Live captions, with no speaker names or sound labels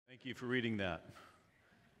Thank you for reading that.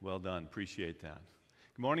 Well done. Appreciate that.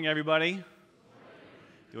 Good morning, everybody. Good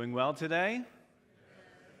morning. Doing well today?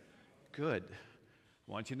 Good.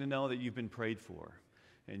 I want you to know that you've been prayed for.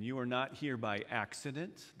 And you are not here by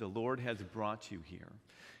accident. The Lord has brought you here.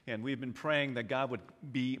 And we've been praying that God would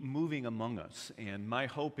be moving among us. And my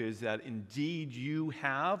hope is that indeed you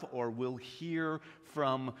have or will hear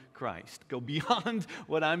from Christ. Go beyond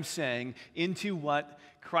what I'm saying into what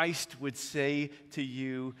Christ would say to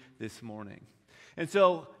you this morning. And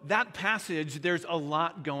so that passage, there's a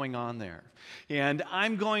lot going on there. And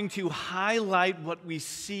I'm going to highlight what we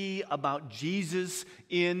see about Jesus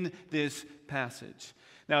in this passage.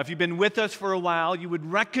 Now, if you've been with us for a while, you would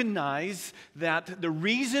recognize that the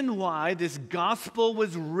reason why this gospel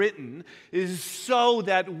was written is so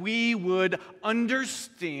that we would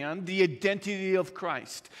understand the identity of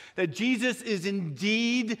Christ. That Jesus is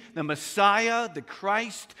indeed the Messiah, the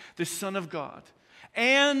Christ, the Son of God.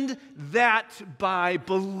 And that by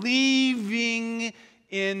believing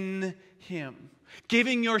in Him,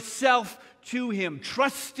 giving yourself to Him,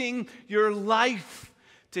 trusting your life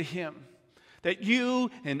to Him, that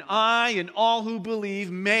you and I and all who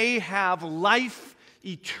believe may have life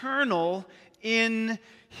eternal in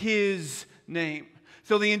His name.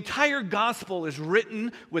 So the entire gospel is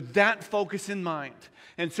written with that focus in mind.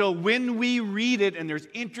 And so when we read it, and there's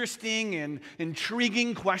interesting and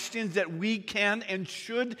intriguing questions that we can and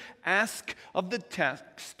should ask of the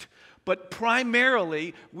text, but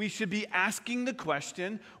primarily, we should be asking the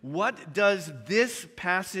question, what does this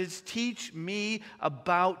passage teach me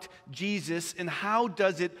about Jesus, and how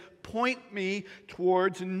does it point me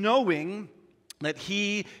towards knowing that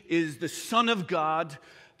He is the Son of God,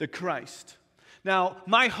 the Christ? Now,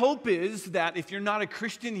 my hope is that if you're not a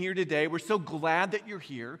Christian here today, we're so glad that you're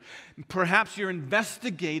here. Perhaps you're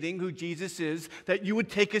investigating who Jesus is, that you would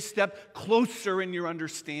take a step closer in your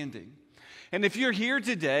understanding. And if you're here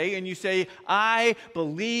today and you say, I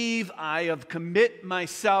believe I have commit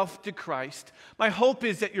myself to Christ, my hope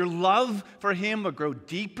is that your love for Him would grow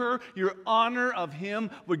deeper, your honor of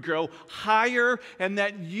Him would grow higher, and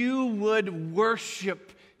that you would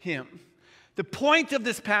worship Him. The point of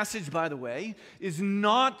this passage, by the way, is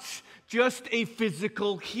not just a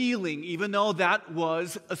physical healing, even though that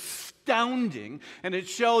was astounding, and it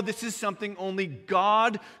showed this is something only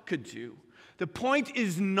God could do. The point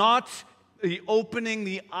is not the opening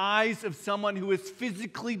the eyes of someone who is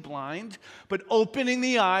physically blind, but opening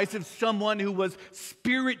the eyes of someone who was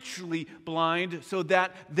spiritually blind so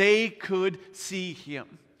that they could see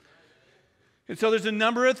Him. And so there's a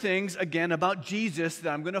number of things, again, about Jesus that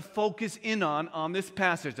I'm going to focus in on this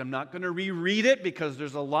passage. I'm not going to reread it because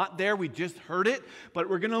there's a lot there. We just heard it. But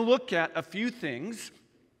we're going to look at a few things.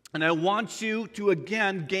 And I want you to,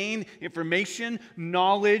 again, gain information,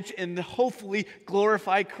 knowledge, and hopefully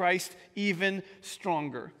glorify Christ even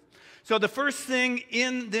stronger. So the first thing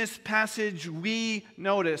in this passage we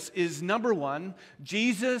notice is, number one,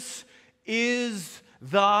 Jesus is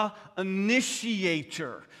the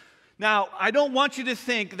initiator. Now, I don't want you to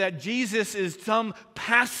think that Jesus is some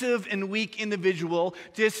passive and weak individual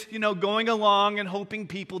just, going along and hoping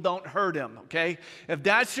people don't hurt him, okay? If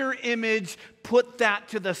that's your image, put that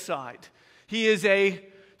to the side. He is a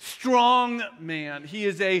strong man. He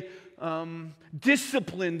is a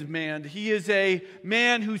disciplined man. He is a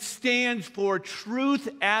man who stands for truth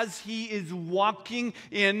as he is walking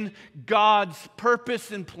in God's purpose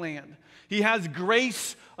and plan. He has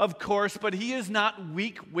grace, of course, but he is not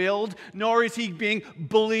weak-willed, nor is he being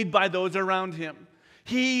bullied by those around him.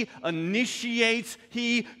 He initiates,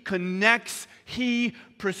 he connects, he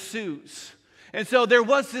pursues. And so there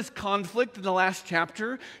was this conflict in the last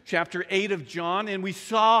chapter 8 of John, and we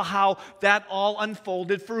saw how that all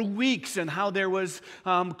unfolded for weeks, and how there was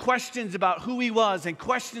questions about who he was and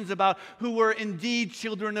questions about who were indeed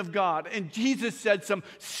children of God. And Jesus said some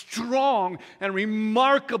strong and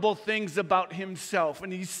remarkable things about himself,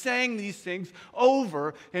 and he's saying these things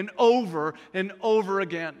over and over and over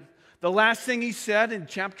again. The last thing he said in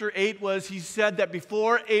chapter 8 was, he said that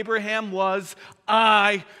before Abraham was,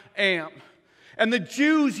 I am. And the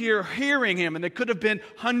Jews here hearing him, and there could have been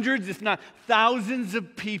hundreds, if not thousands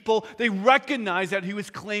of people, they recognized that he was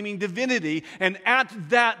claiming divinity. And at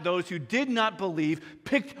that, those who did not believe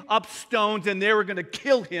picked up stones, and they were going to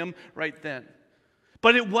kill him right then.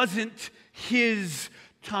 But it wasn't his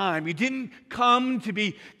time. He didn't come to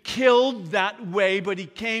be killed that way, but he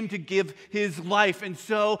came to give his life. And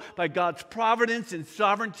so, by God's providence and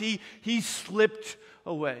sovereignty, he slipped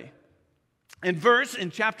away. And verse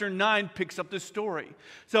in chapter 9 picks up the story.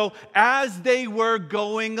 So as they were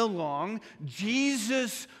going along,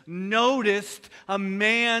 Jesus noticed a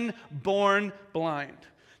man born blind.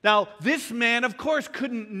 Now, this man, of course,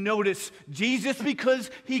 couldn't notice Jesus because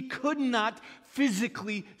he could not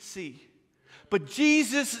physically see. But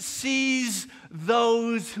Jesus sees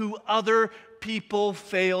those who other people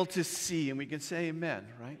fail to see. And we can say amen,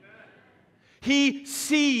 right? He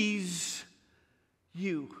sees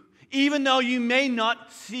you. Even though you may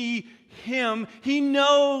not see him, he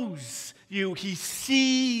knows you. He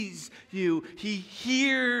sees you. He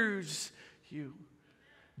hears you.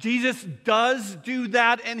 Jesus does do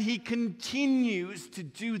that, and he continues to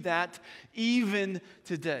do that even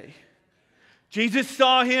today. Jesus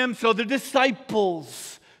saw him, so the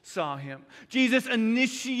disciples saw him. Jesus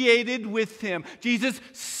initiated with him. Jesus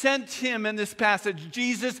sent him in this passage.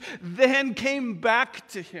 Jesus then came back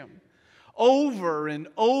to him over and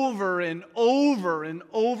over and over and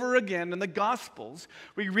over again in the Gospels.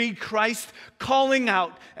 We read Christ calling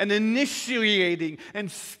out and initiating and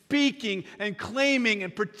speaking and claiming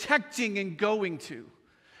and protecting and going to.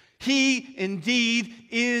 He indeed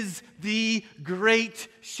is the great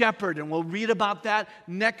shepherd, and we'll read about that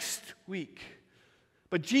next week.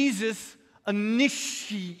 But Jesus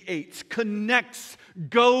initiates, connects,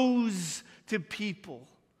 goes to people.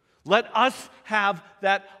 Let us have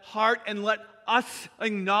that heart and let us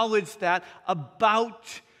acknowledge that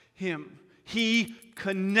about him. He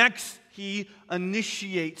connects, he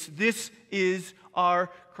initiates. This is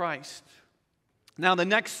our Christ. Now, the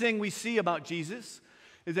next thing we see about Jesus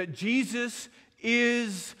is that Jesus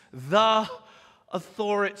is the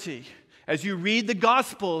authority. As you read the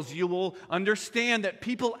Gospels, you will understand that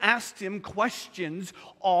people asked him questions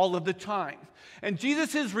all of the time. And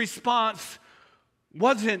Jesus' response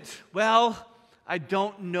wasn't, well, I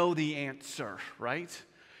don't know the answer, right?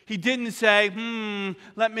 He didn't say,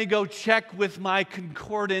 let me go check with my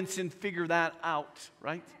concordance and figure that out,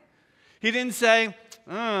 right? He didn't say,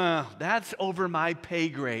 that's over my pay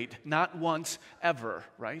grade, not once ever,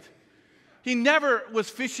 right? He never was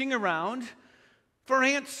fishing around for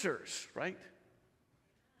answers, right?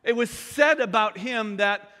 It was said about him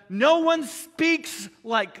that no one speaks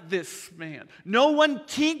like this man. No one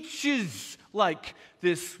teaches like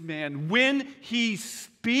this man. When he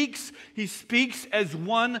speaks as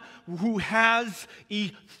one who has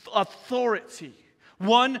authority,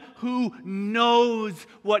 one who knows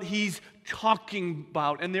what he's talking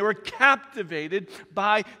about. And they were captivated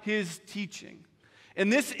by his teaching. In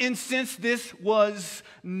this instance, this was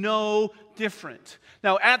no different.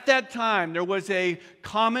 Now, at that time, there was a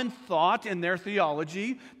common thought in their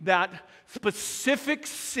theology that specific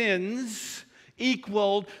sins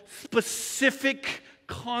equaled specific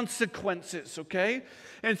consequences, okay?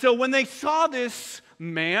 And so when they saw this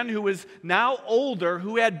man who was now older,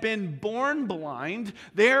 who had been born blind,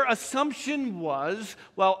 their assumption was,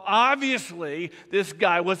 well, obviously, this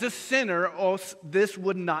guy was a sinner, or this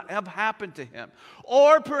would not have happened to him.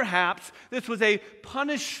 Or perhaps this was a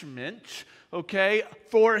punishment, okay,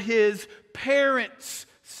 for his parents'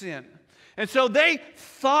 sin. And so they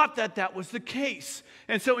thought that that was the case.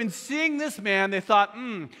 And so in seeing this man, they thought,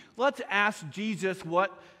 let's ask Jesus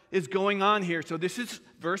what is going on here. So this is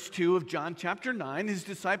verse 2 of John chapter 9. His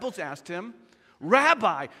disciples asked him,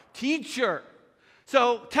 Rabbi, teacher.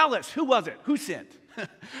 So tell us, who was it? Who sinned?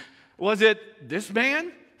 Was it this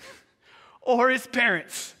man or his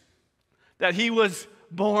parents that he was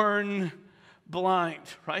born blind,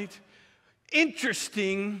 right?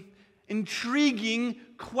 Interesting, intriguing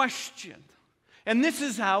question. And this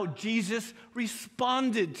is how Jesus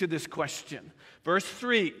responded to this question. Verse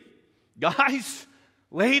 3, guys,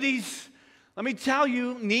 ladies, let me tell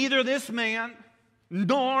you, neither this man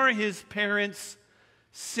nor his parents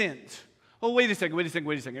sinned. Oh, wait a second.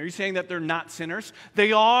 Are you saying that they're not sinners?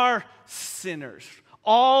 They are sinners.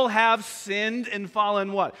 All have sinned and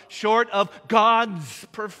fallen what? Short of God's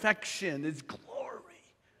perfection, His glory.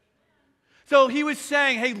 So he was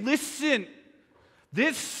saying, hey, listen,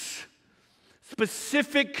 this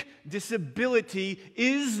specific disability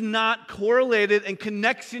is not correlated and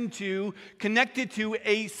connected to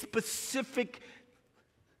a specific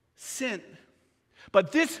sin.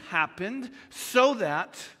 But this happened so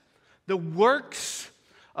that the works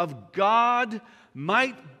of God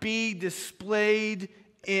might be displayed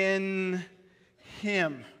in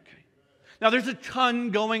him. Okay. Now there's a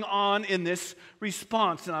ton going on in this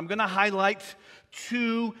response, and I'm going to highlight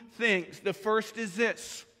two things. The first is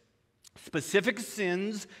this. Specific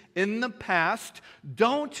sins in the past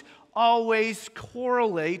don't always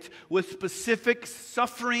correlate with specific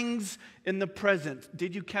sufferings in the present.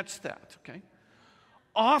 Did you catch that? Okay.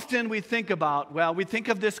 Often we think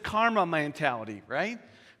of this karma mentality, right?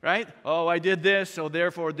 Right? Oh, I did this, so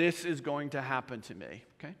therefore this is going to happen to me.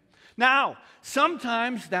 Okay. Now,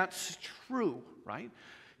 sometimes that's true, right?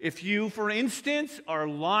 If you, for instance, are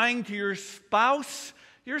lying to your spouse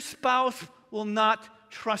will not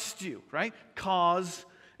trust you, right? Cause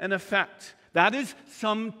and effect. That is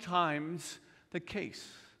sometimes the case.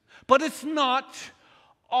 But it's not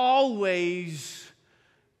always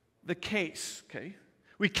the case, okay?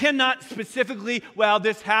 We cannot specifically, well,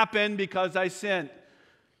 this happened because I sinned.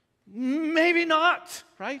 Maybe not,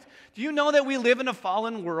 right? Do you know that we live in a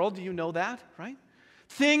fallen world? Do you know that, right?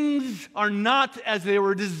 Things are not as they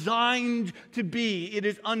were designed to be. It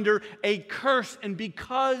is under a curse. And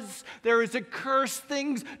because there is a curse,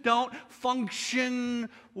 things don't function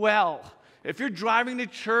well. If you're driving to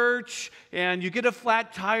church and you get a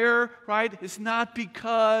flat tire, right, it's not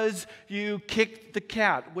because you kicked the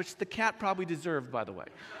cat, which the cat probably deserved, by the way.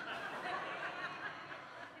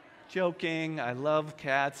 Joking. I love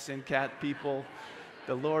cats and cat people.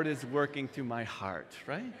 The Lord is working through my heart,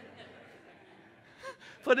 right?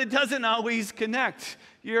 But it doesn't always connect.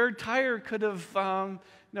 Your tire could have,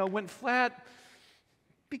 went flat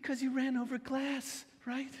because you ran over glass,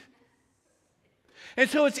 right? And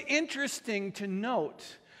so it's interesting to note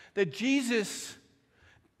that Jesus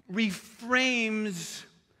reframes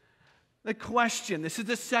the question. This is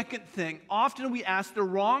the second thing. Often we ask the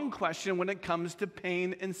wrong question when it comes to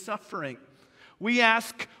pain and suffering. We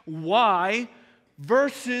ask why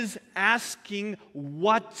versus asking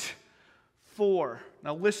what for.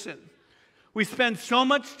 Now listen, we spend so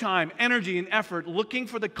much time, energy, and effort looking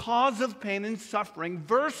for the cause of pain and suffering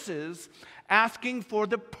versus asking for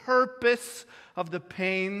the purpose of the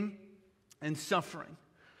pain and suffering.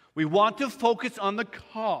 We want to focus on the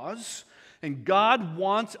cause, and God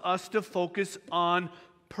wants us to focus on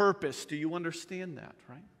purpose. Do you understand that,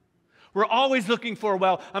 right? We're always looking for,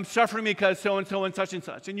 well, I'm suffering because so-and-so and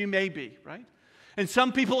such, and you may be, right? And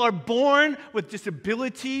some people are born with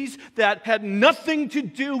disabilities that had nothing to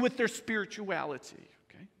do with their spirituality,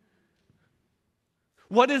 okay?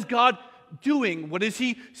 What is God doing? What is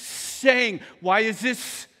He saying? Why is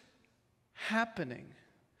this happening?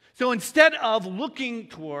 So instead of looking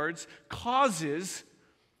towards causes,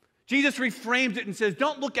 Jesus reframes it and says,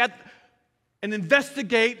 don't look at and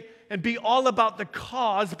investigate and be all about the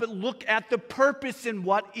cause, but look at the purpose and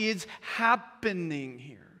what is happening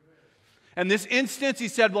here. In this instance, he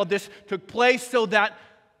said, well, this took place so that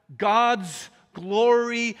God's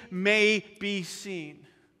glory may be seen.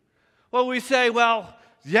 Well, we say, well,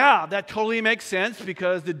 yeah, that totally makes sense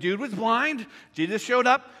because the dude was blind. Jesus showed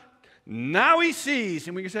up. Now he sees.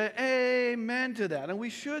 And we can say amen to that. And we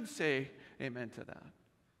should say amen to that.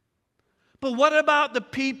 But what about the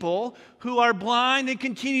people who are blind and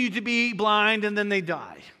continue to be blind and then they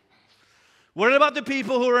die? What about the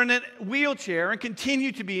people who are in a wheelchair and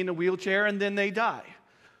continue to be in a wheelchair and then they die?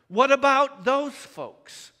 What about those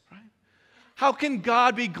folks? Right? How can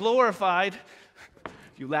God be glorified?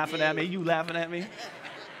 You laughing at me? You laughing at me?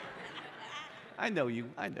 I know you.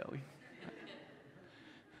 I know.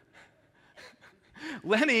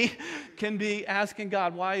 Lenny can be asking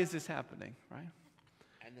God, why is this happening? Right?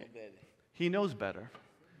 I know better. He knows better.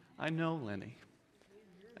 I know Lenny.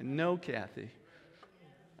 I know Kathy.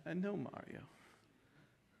 I know Mario.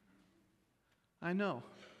 I know.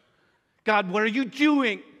 God, what are you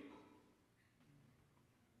doing?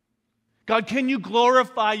 God, can you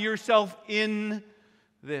glorify yourself in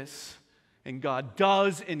this? And God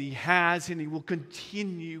does, and He has, and He will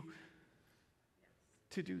continue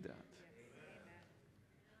to do that.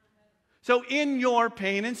 So in your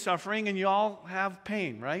pain and suffering, and you all have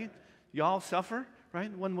pain, right? You all suffer, right,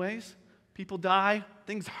 in one ways. People die,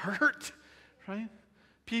 things hurt, right?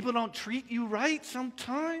 People don't treat you right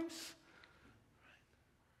sometimes.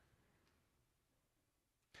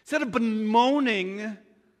 Instead of bemoaning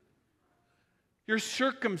your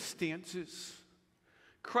circumstances,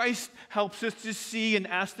 Christ helps us to see and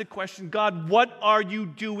ask the question, God, what are you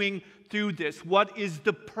doing through this? What is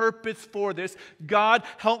the purpose for this? God,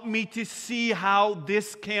 help me to see how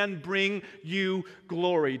this can bring you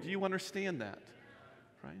glory. Do you understand that?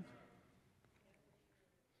 Right?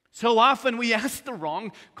 So often we ask the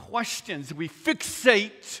wrong questions. We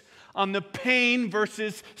fixate on the pain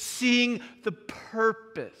versus seeing the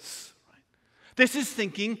purpose. Right? This is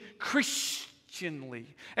thinking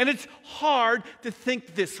Christianly. And it's hard to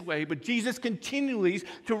think this way, but Jesus continues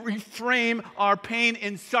to reframe our pain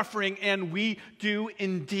and suffering, and we do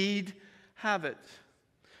indeed have it.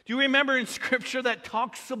 Do you remember in Scripture that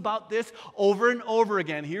talks about this over and over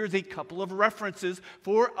again? Here's a couple of references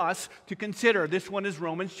for us to consider. This one is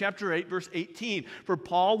Romans chapter 8, verse 18. For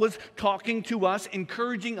Paul was talking to us,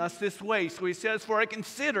 encouraging us this way. So he says, for I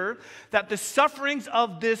consider that the sufferings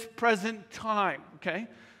of this present time, okay,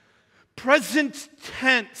 Present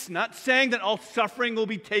tense, not saying that all suffering will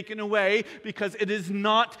be taken away, because it is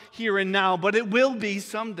not here and now, but it will be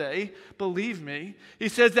someday, believe me. He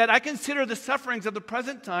says that I consider the sufferings of the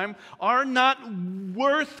present time are not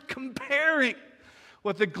worth comparing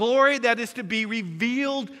with the glory that is to be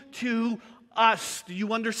revealed to us. Do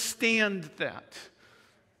you understand that?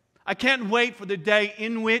 I can't wait for the day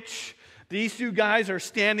in which these two guys are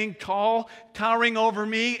standing tall, towering over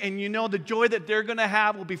me, and you know the joy that they're going to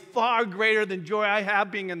have will be far greater than joy I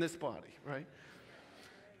have being in this body, right?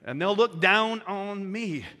 And they'll look down on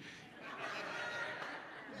me.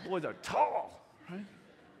 Boys are tall, right?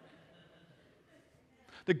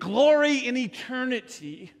 The glory in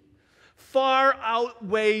eternity far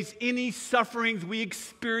outweighs any sufferings we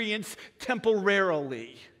experience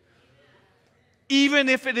temporarily. Even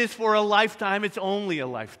if it is for a lifetime, it's only a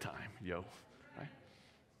lifetime. Right?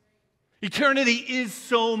 Eternity is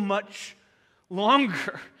so much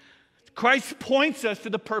longer. Christ points us to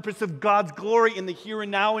the purpose of God's glory in the here and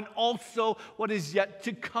now, and also what is yet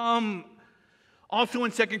to come. Also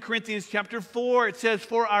in 2 Corinthians chapter 4, it says,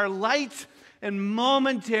 "For our light and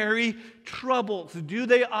momentary troubles, do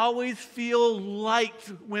they always feel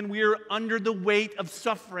light when we're under the weight of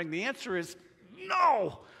suffering?" The answer is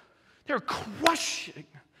no. They're crushing.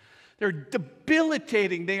 They're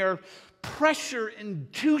debilitating, they are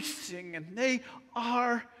pressure-inducing, and they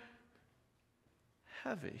are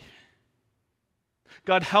heavy.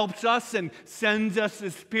 God helps us and sends us the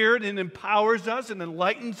Spirit and empowers us and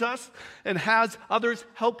enlightens us and has others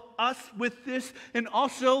help us with this, and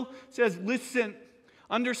also says, listen,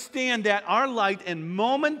 understand that our light and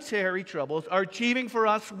momentary troubles are achieving for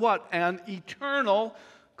us what? An eternal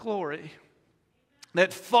glory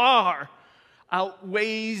that far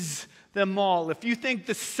outweighs them all. If you think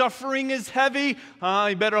the suffering is heavy,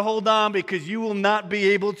 you better hold on, because you will not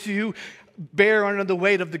be able to bear under the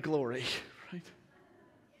weight of the glory. Right?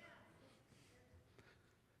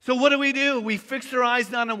 So what do? We fix our eyes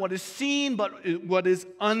not on what is seen, but what is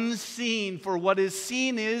unseen. For what is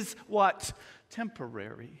seen is what?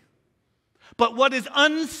 Temporary. But what is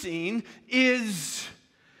unseen is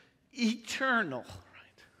eternal.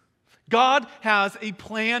 God has a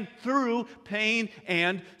plan through pain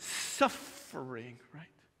and suffering, right?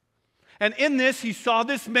 And in this, he saw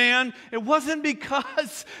this man. It wasn't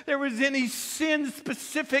because there was any sin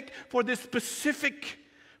specific for this specific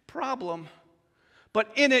problem,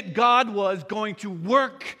 but in it, God was going to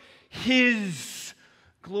work his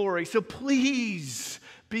glory. So please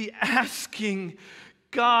be asking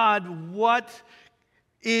God, what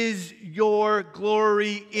is your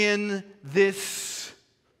glory in this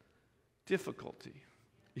difficulty?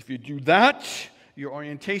 If you do that, your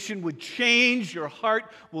orientation would change, your heart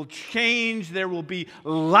will change, there will be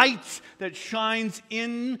light that shines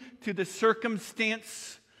into the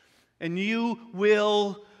circumstance, and you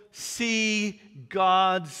will see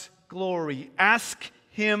God's glory. Ask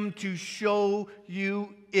him to show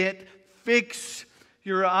you it. Fix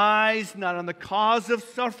your eyes not on the cause of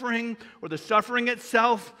suffering or the suffering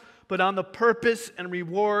itself, but on the purpose and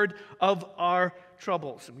reward of our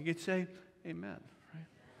troubles. And we could say, amen. Right?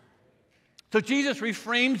 So Jesus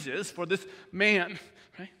reframes this for this man,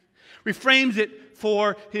 right? Reframes it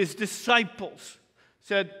for his disciples.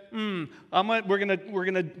 Said, we're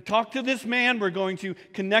gonna talk to this man. We're going to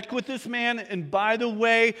connect with this man. And by the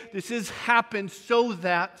way, this has happened so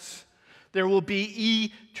that there will be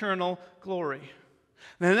eternal glory.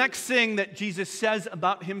 The next thing that Jesus says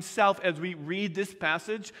about himself as we read this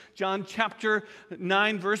passage, John chapter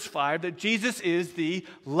 9, verse 5, that Jesus is the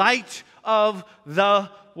light of the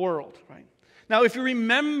world, right? Now, if you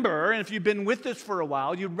remember, and if you've been with us for a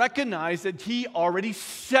while, you recognize that he already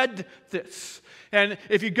said this. And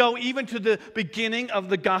if you go even to the beginning of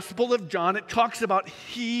the Gospel of John, it talks about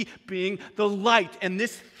he being the light. And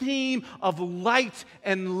this theme of light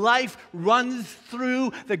and life runs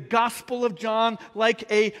through the Gospel of John like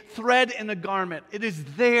a thread in a garment. It is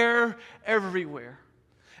there everywhere.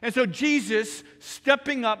 And so Jesus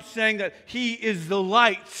stepping up saying that he is the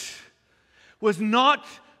light was not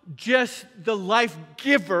just the life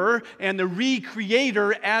giver and the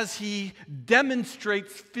recreator as he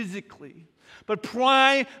demonstrates physically, but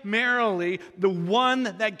primarily the one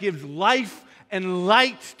that gives life and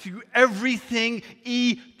light to everything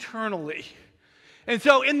eternally. And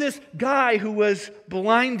so in this guy who was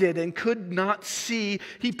blinded and could not see,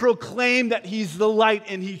 he proclaimed that he's the light,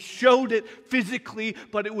 and he showed it physically,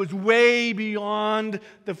 but it was way beyond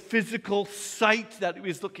the physical sight that he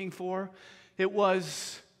was looking for. It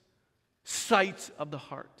was sight of the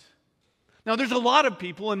heart. Now, there's a lot of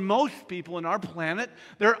people, and most people in our planet,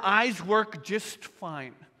 their eyes work just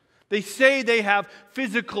fine. They say they have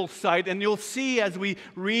physical sight, and you'll see as we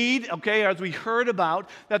read, okay, as we heard about,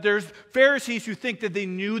 that there's Pharisees who think that they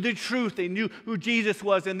knew the truth, they knew who Jesus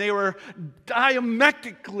was, and they were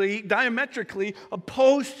diametrically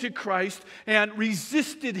opposed to Christ and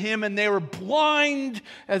resisted him, and they were blind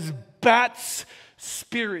as bats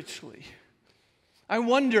spiritually. I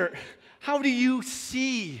wonder, how do you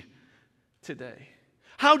see today?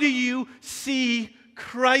 How do you see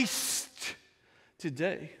Christ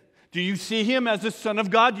today? Do you see him as the Son of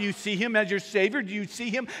God? Do you see him as your Savior? Do you see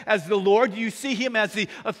him as the Lord? Do you see him as the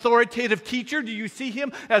authoritative teacher? Do you see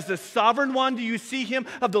him as the sovereign one? Do you see him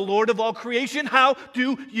as the Lord of all creation? How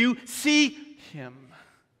do you see him?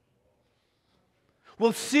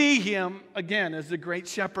 We'll see him again as the great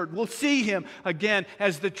shepherd. We'll see him again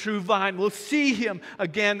as the true vine. We'll see him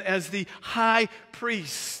again as the high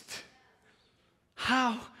priest.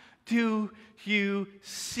 How do you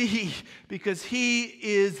see? Because he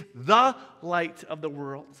is the light of the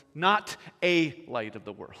world, not a light of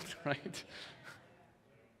the world, right?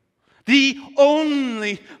 The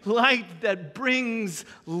only light that brings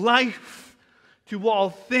life to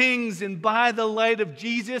all things, and by the light of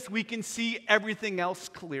Jesus, we can see everything else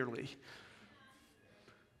clearly.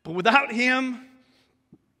 But without him,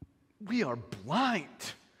 we are blind.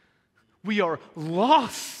 We are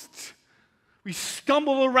lost. We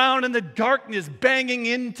stumble around in the darkness, banging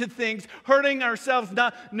into things, hurting ourselves,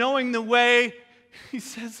 not knowing the way. He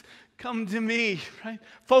says, come to me, right?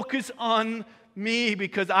 Focus on me,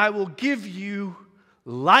 because I will give you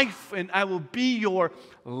life, and I will be your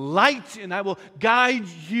light, and I will guide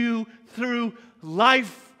you through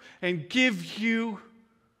life and give you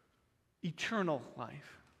eternal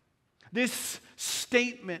life. This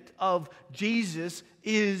statement of Jesus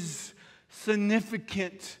is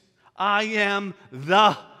significant. I am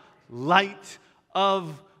the light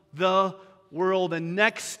of the world, and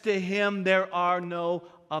next to him there are no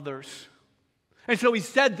others. And so he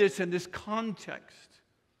said this in this context.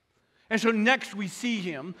 And so next we see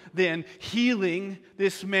him then healing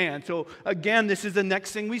this man. So again, this is the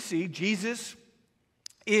next thing we see. Jesus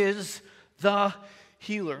is the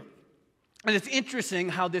healer. And it's interesting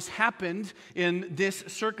how this happened in this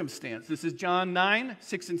circumstance. This is John 9,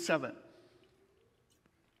 6 and 7.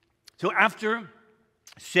 So after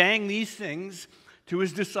saying these things to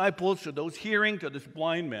his disciples, to those hearing, to this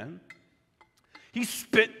blind man, he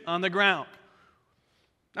spit on the ground.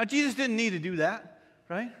 Now, Jesus didn't need to do that,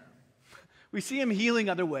 right? We see him healing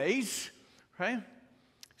other ways, right?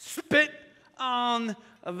 Spit on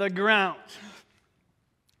the ground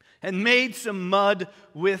and made some mud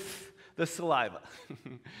with the saliva.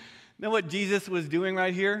 You know what Jesus was doing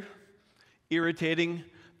right here? Irritating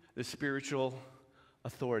the spiritual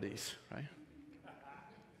authorities, right?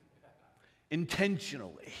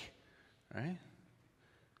 Intentionally, right?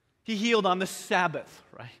 He healed on the Sabbath,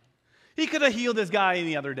 right? He could have healed this guy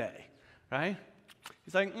any other day, right?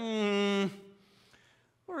 He's like, we're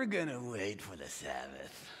going to wait for the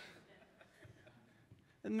Sabbath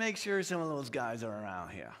and make sure some of those guys are around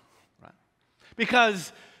here, right?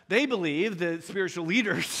 Because they believe, the spiritual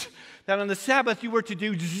leaders, that on the Sabbath you were to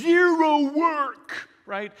do zero work,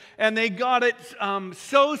 right? And they got it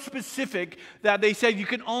so specific that they said you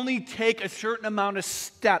could only take a certain amount of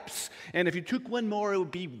steps, and if you took one more, it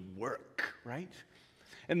would be work, right?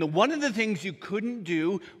 And one of the things you couldn't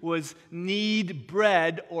do was knead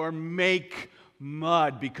bread or make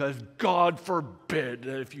mud, because God forbid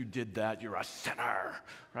that if you did that, you're a sinner,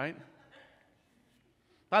 right?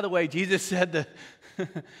 By the way, Jesus said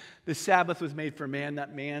the Sabbath was made for man,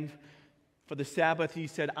 not man. For the Sabbath, he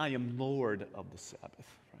said, I am Lord of the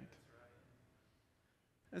Sabbath, right?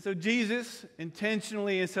 And so Jesus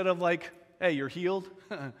intentionally, instead of like, hey, you're healed,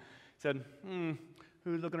 said,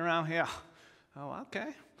 who's looking around here? Oh, okay.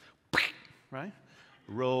 Right?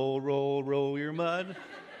 Roll your mud.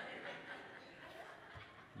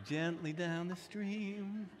 Gently down the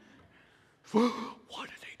stream. What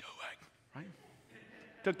are they doing? Right?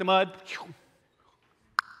 Took the mud,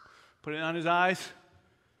 put it on his eyes,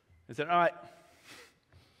 and said, all right,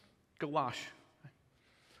 go wash.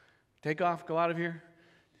 Take off, go out of here,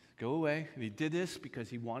 go away. And he did this because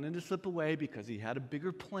he wanted to slip away, because he had a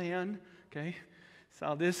bigger plan, okay?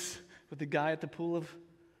 Saw this with the guy at the pool of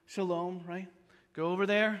Siloam, right? Go over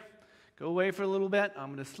there, go away for a little bit.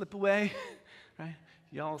 I'm going to slip away, right?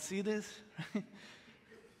 Y'all see this?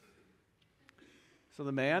 So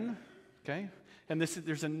the man, okay? And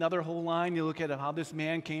there's another whole line. You look at how this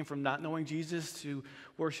man came from not knowing Jesus to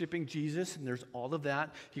worshiping Jesus, and there's all of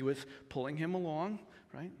that. He was pulling him along,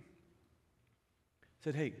 right?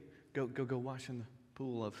 Said, hey, go wash in the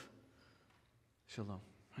pool of Siloam,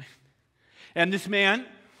 right? And this man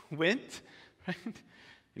went, right?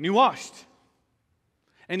 And he washed.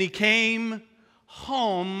 And he came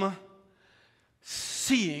home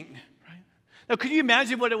seeing, right? Now, could you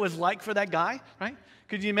imagine what it was like for that guy, right?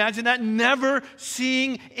 Could you imagine that? Never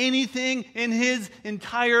seeing anything in his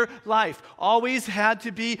entire life. Always had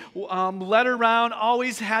to be led around,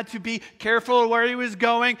 always had to be careful where he was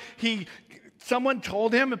going. Someone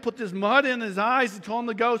told him and put this mud in his eyes and told him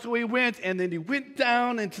to go, so he went, and then he went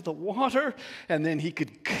down into the water, and then he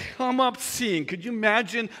could come up seeing. Could you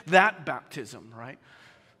imagine that baptism, right?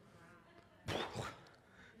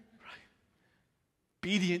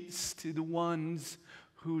 Obedience to the ones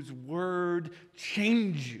whose word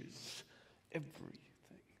changes everything.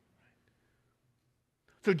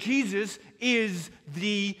 So Jesus is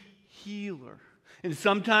the healer. And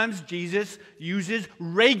sometimes Jesus uses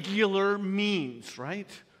regular means, right?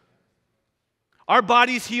 Our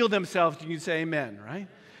bodies heal themselves. You can say amen, right?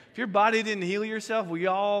 If your body didn't heal yourself, we'd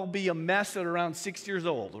all be a mess at around 6 years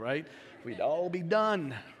old, right? We'd all be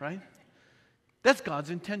done, right? That's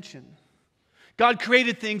God's intention. God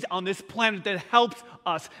created things on this planet that helps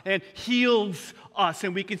us and heals us,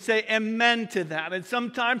 and we can say amen to that. And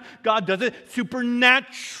sometimes God does it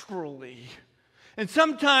supernaturally. And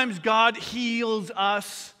sometimes God heals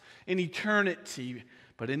us in eternity.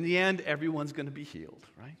 But in the end, everyone's going to be healed,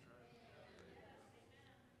 right?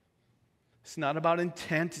 It's not about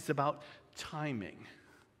intent, it's about timing.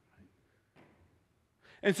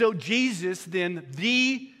 And so Jesus, then,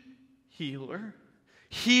 the healer,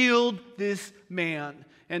 healed this man,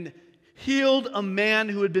 and healed a man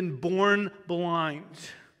who had been born blind.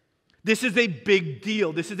 This is a big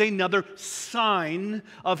deal. This is another sign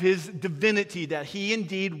of his divinity, that he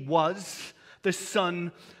indeed was the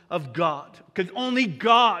Son of God. Because only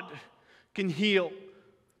God can heal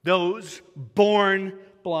those born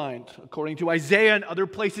blind. According to Isaiah and other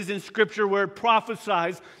places in Scripture where it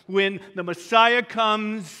prophesies, when the Messiah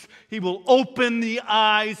comes, he will open the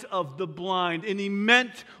eyes of the blind. And he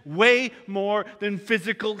meant way more than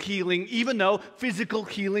physical healing, even though physical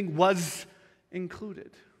healing was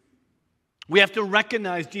included. We have to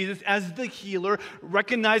recognize Jesus as the healer,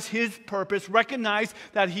 recognize his purpose, recognize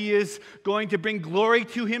that he is going to bring glory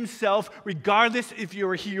to himself, regardless if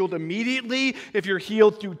you're healed immediately, if you're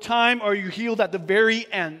healed through time, or you're healed at the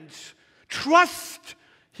very end. Trust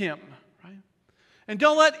him, right? And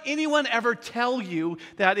don't let anyone ever tell you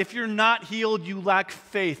that if you're not healed, you lack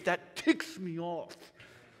faith. That ticks me off.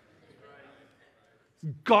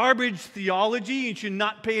 Garbage theology. You should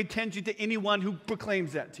not pay attention to anyone who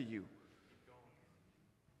proclaims that to you.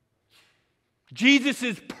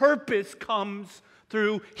 Jesus' purpose comes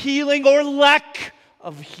through healing or lack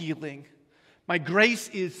of healing. My grace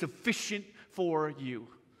is sufficient for you.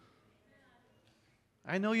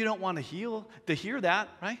 I know you don't want to hear that,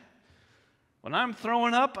 right? When I'm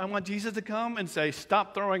throwing up, I want Jesus to come and say,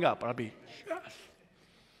 stop throwing up. I'll be, yes.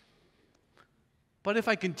 But if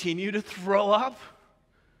I continue to throw up,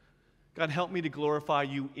 God, help me to glorify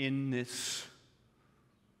you in this.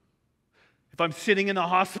 If I'm sitting in a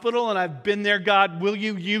hospital and I've been there, God, will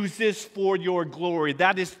you use this for your glory?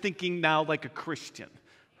 That is thinking now like a Christian,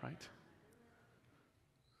 right?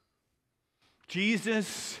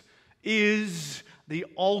 Jesus is the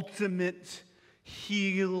ultimate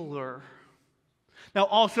healer. Now,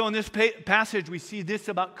 also in this passage, we see this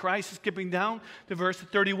about Christ. Skipping down to verse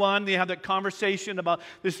 31, they have that conversation about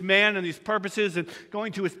this man and these purposes and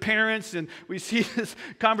going to his parents. And we see this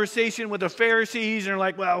conversation with the Pharisees. And they're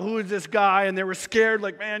like, well, who is this guy? And they were scared,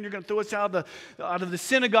 like, man, you're going to throw us out of the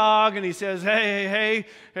synagogue. And he says, hey,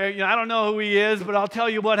 I don't know who he is, but I'll tell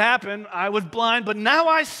you what happened. I was blind, but now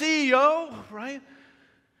I see, right?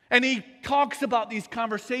 And he talks about these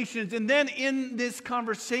conversations. And then in this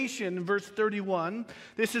conversation, in verse 31,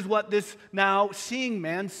 this is what this now seeing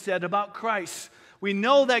man said about Christ. We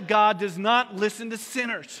know that God does not listen to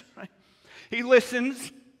sinners, right? He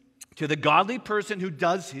listens to the godly person who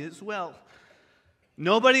does his will.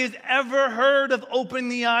 Nobody has ever heard of opening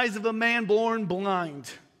the eyes of a man born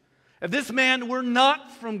blind. If this man were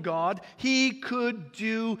not from God, he could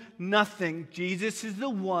do nothing. Jesus is the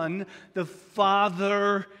one the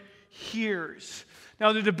Father hears.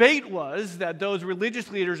 Now, the debate was that those religious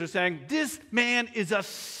leaders are saying, this man is a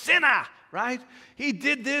sinner, right? He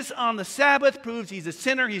did this on the Sabbath, proves he's a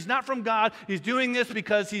sinner. He's not from God. He's doing this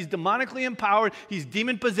because he's demonically empowered. He's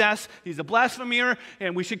demon-possessed. He's a blasphemer,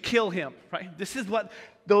 and we should kill him, right? This is what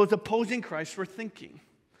those opposing Christ were thinking.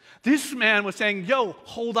 This man was saying,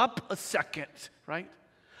 hold up a second, right?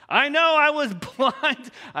 I know I was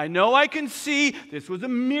blind. I know I can see. This was a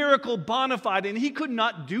miracle bona fide, and he could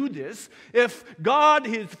not do this if God,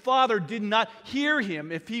 his Father, did not hear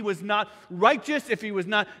him. If he was not righteous, if he was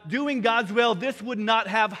not doing God's will, this would not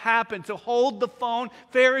have happened. So hold the phone,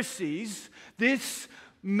 Pharisees. This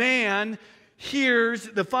man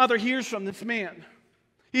the Father hears from this man.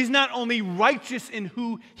 He's not only righteous in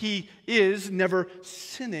who he is, never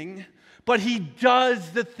sinning, but he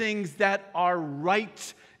does the things that are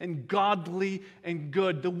right and godly and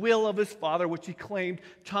good, the will of his Father, which he claimed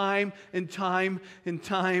time and time and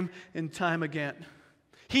time and time again.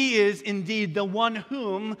 He is indeed the one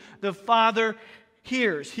whom the Father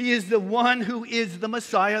hears. He is the one who is the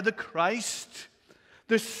Messiah, the Christ,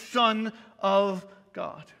 the Son of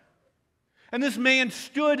God. And this man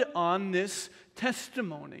stood on this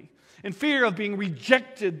testimony in fear of being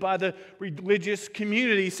rejected by the religious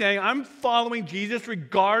community, saying, I'm following Jesus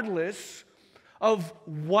regardless of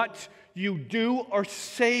what you do or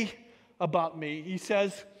say about me. He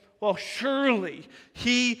says, well, surely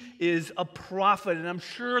he is a prophet. And I'm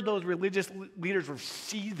sure those religious leaders were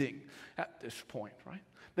seething at this point, right?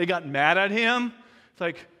 They got mad at him. It's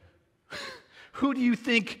like, who do you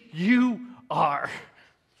think you are?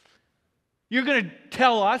 You're going to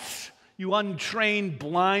tell us, you untrained,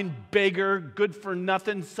 blind, beggar,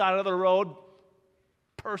 good-for-nothing, side of the road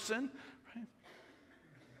person, right?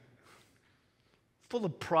 Full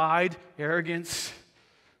of pride, arrogance,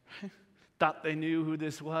 right? Thought they knew who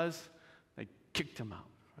this was. They kicked him out.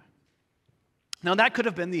 Right? Now, that could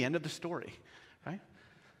have been the end of the story, right?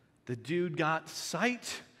 The dude got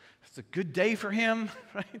sight. It's a good day for him,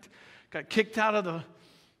 right? Got kicked out of the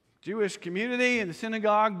Jewish community and the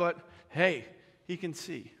synagogue, but hey, he can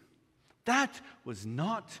see. That was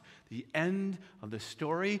not the end of the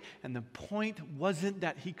story, and the point wasn't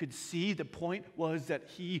that he could see. The point was that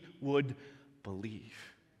he would believe.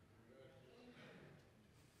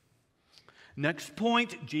 Next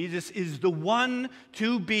point, Jesus is the one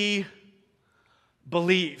to be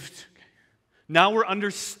believed. Now we're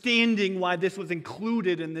understanding why this was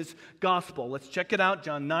included in this gospel. Let's check it out,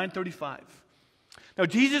 John 9:35. Now,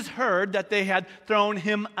 Jesus heard that they had thrown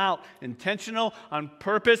him out. Intentional, on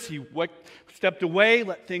purpose. He stepped away,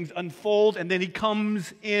 let things unfold, and then he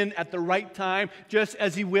comes in at the right time, just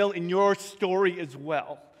as he will in your story as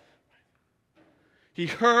well. He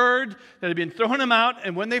heard that had been thrown him out,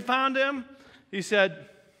 and when they found him, he said,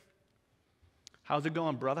 how's it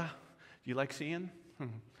going, brother? Do you like seeing?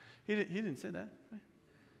 He didn't say that.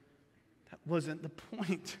 That wasn't the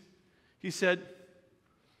point. He said,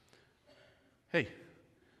 hey,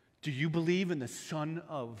 do you believe in the Son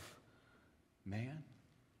of Man?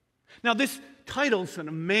 Now, this title, Son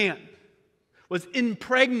of Man, was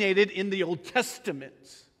impregnated in the Old Testament.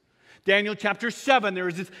 Daniel chapter 7, there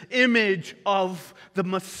is this image of the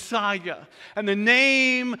Messiah. And the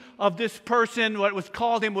name of this person, what was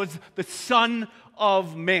called him, was the Son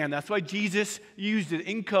of Man. That's why Jesus used it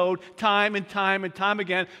in code time and time and time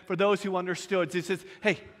again for those who understood. So he says,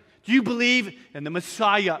 hey, do you believe in the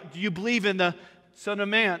Messiah? Do you believe in the Son of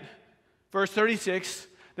Man? Verse 36,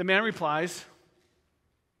 the man replies,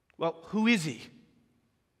 well, who is he,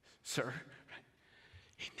 sir?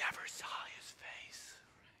 He never saw his face.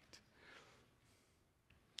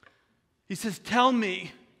 He says, tell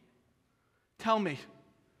me,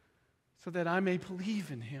 so that I may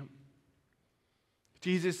believe in him.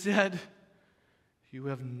 Jesus said, you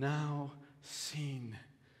have now seen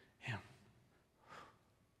him.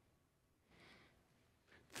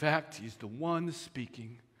 In fact, he's the one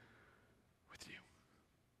speaking with you.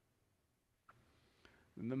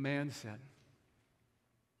 And the man said,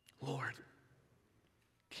 Lord,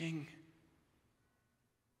 King,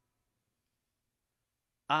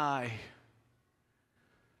 I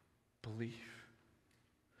believe.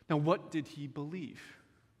 Now, what did he believe?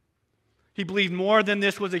 He believed more than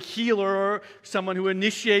this was a healer or someone who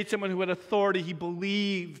initiates, someone who had authority. He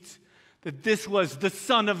believed that this was the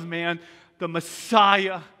Son of Man, the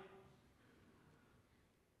Messiah,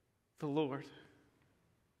 the Lord.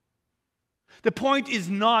 The point is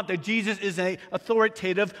not that Jesus is an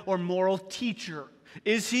authoritative or moral teacher.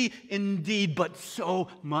 Is he? Indeed, but so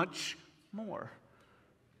much more.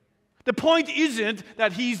 The point isn't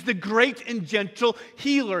that he's the great and gentle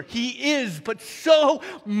healer. He is, but so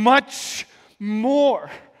much more.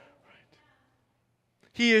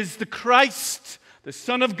 He is the Christ, the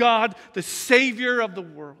Son of God, the Savior of the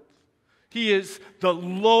world. He is the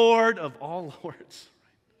Lord of all lords.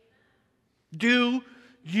 Do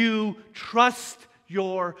you trust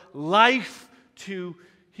your life to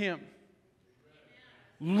him?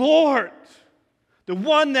 Lord, The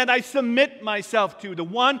one that I submit myself to, the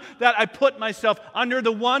one that I put myself under,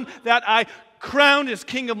 the one that I crown as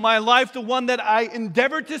king of my life, the one that I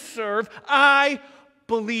endeavor to serve, I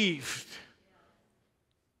believed.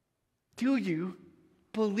 Do you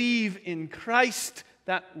believe in Christ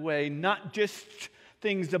that way? Not just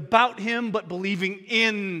things about Him, but believing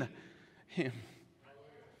in Him.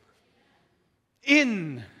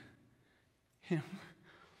 In Him.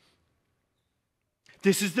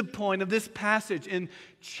 This is the point of this passage. And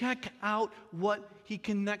check out what he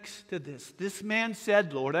connects to this. This man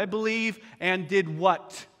said, Lord, I believe, and did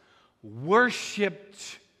what?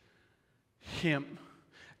 Worshipped Him.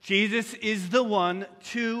 Jesus is the one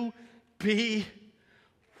to be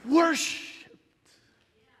worshipped.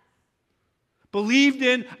 Believed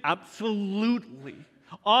in? Absolutely.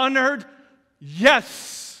 Honored?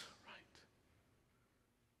 Yes. Right.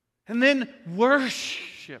 And then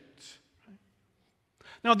worshipped.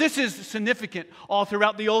 Now, this is significant all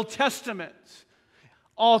throughout the Old Testament,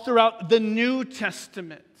 all throughout the New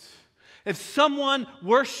Testament. If someone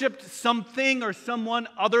worshiped something or someone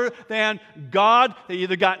other than God, they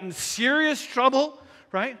either got in serious trouble,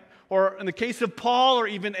 right? Or in the case of Paul, or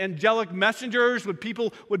even angelic messengers, when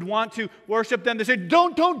people would want to worship them, they say,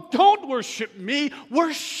 don't worship me,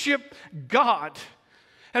 worship God.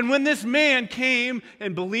 And when this man came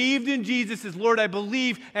and believed in Jesus as Lord, I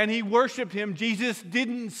believe, and he worshiped Him, Jesus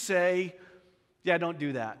didn't say, yeah, don't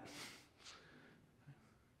do that.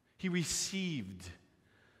 He received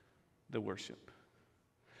the worship.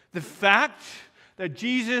 The fact that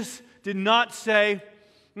Jesus did not say,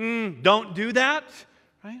 don't do that,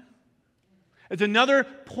 right? It's another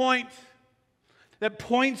point that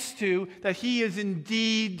points to that He is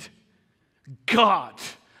indeed God.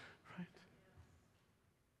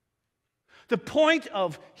 The point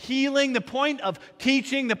of healing, the point of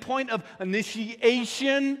teaching, the point of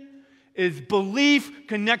initiation is belief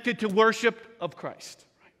connected to worship of Christ.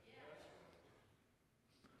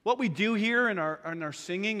 What we do here in our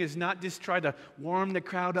singing is not just try to warm the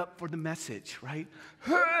crowd up for the message, right?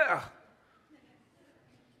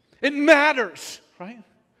 It matters, right?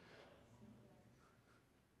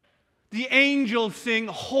 The angels sing,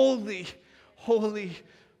 holy, holy,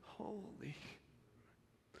 holy.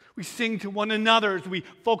 We sing to one another as we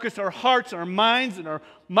focus our hearts, our minds, and our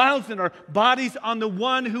mouths and our bodies on the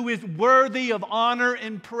one who is worthy of honor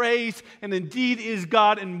and praise, and indeed is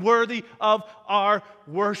God and worthy of our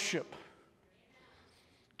worship.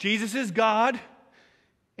 Jesus is God,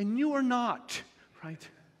 and you are not, right?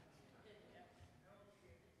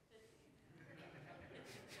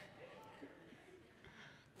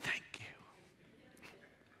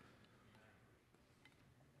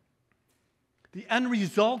 The end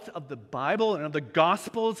result of the Bible and of the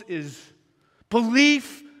Gospels is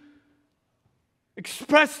belief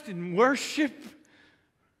expressed in worship,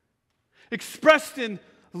 expressed in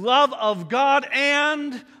love of God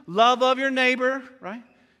and love of your neighbor, right?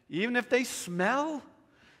 Even if they smell,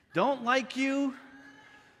 don't like you,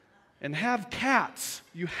 and have cats,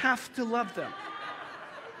 you have to love them.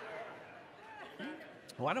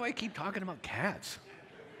 Why do I keep talking about cats?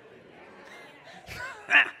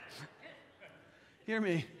 Hear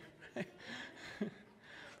me.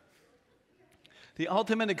 The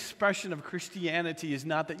ultimate expression of Christianity is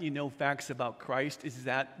not that you know facts about Christ, is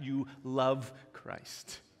that you love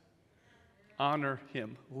Christ. Honor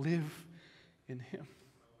Him. Live in Him.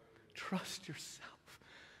 Trust yourself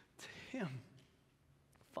to Him.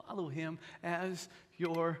 Follow Him as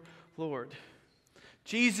your Lord.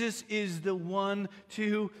 Jesus is the one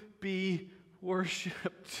to be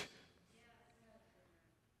worshiped.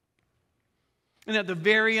 And at the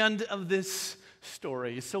very end of this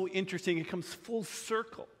story, it's so interesting, it comes full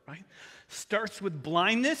circle, right? Starts with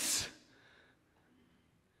blindness,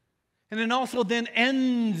 and it also then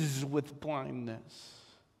ends with blindness.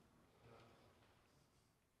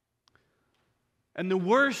 And the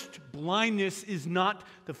worst blindness is not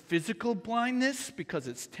the physical blindness because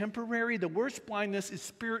it's temporary. The worst blindness is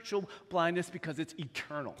spiritual blindness because it's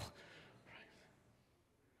eternal.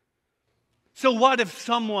 So what if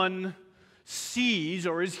someone sees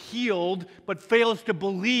or is healed but fails to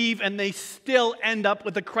believe and they still end up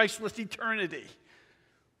with a Christless eternity?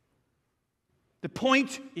 The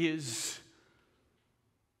point is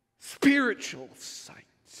spiritual sight,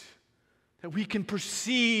 that we can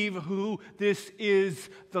perceive who this is,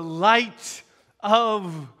 the light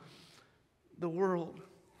of the world.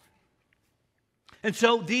 And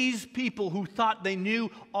so these people who thought they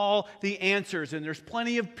knew all the answers, and there's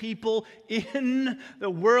plenty of people in the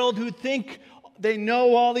world who think they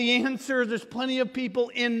know all the answers. There's plenty of people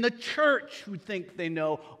in the church who think they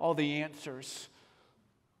know all the answers.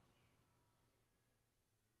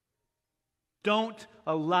 Don't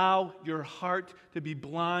allow your heart to be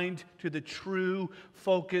blind to the true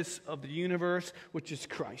focus of the universe, which is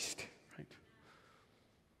Christ. Right?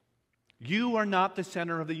 You are not the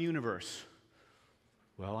center of the universe.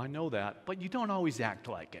 Well, I know that, but you don't always act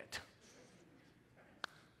like it.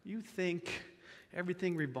 You think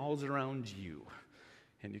everything revolves around you,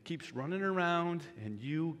 and it keeps running around, and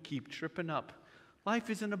you keep tripping up.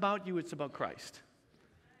 Life isn't about you, it's about Christ.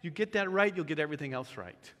 You get that right, you'll get everything else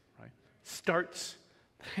right. Starts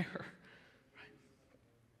there. Right?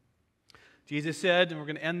 Jesus said, and we're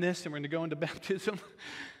going to end this, and we're going to go into baptism.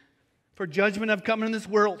 For judgment I've come in this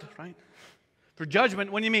world, right? For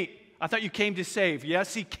judgment, what do you mean? I thought you came to save.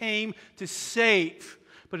 Yes, he came to save.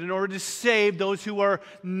 But in order to save, those who are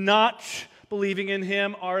not believing in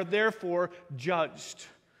him are therefore judged.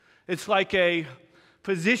 It's like a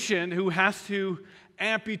physician who has to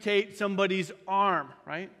amputate somebody's arm,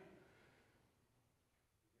 right?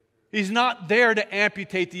 He's not there to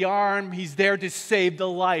amputate the arm. He's there to save the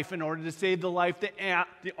life. In order to save the life,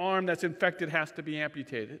 the arm that's infected has to be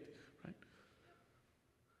amputated. Right?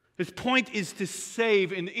 His point is to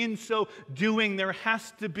save, and in so doing, there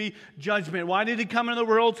has to be judgment. Why did he come into the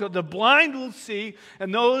world? So the blind will see,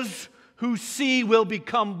 and those who see will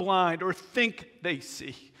become blind or think they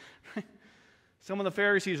see. Right? Some of the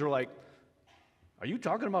Pharisees were like, "Are you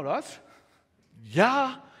talking about us?"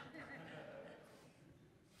 Yeah.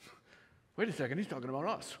 Wait a second, he's talking about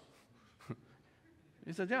us.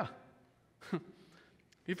 He said, yeah.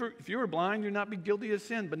 If you were blind, you'd not be guilty of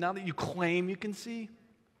sin. But now that you claim you can see,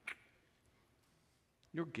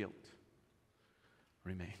 your guilt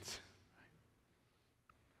remains.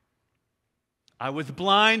 I was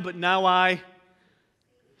blind, but now I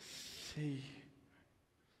see.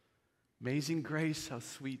 Amazing grace, how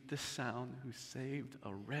sweet the sound who saved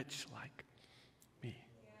a wretch like me.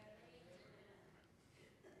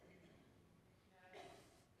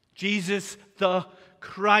 Jesus the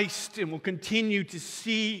Christ, and we'll continue to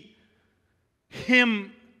see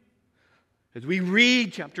him as we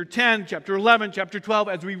read chapter 10, chapter 11, chapter 12.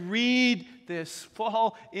 As we read this,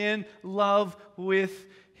 fall in love with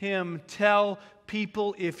him. Tell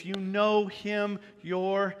people, if you know him,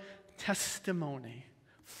 your testimony.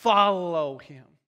 Follow him.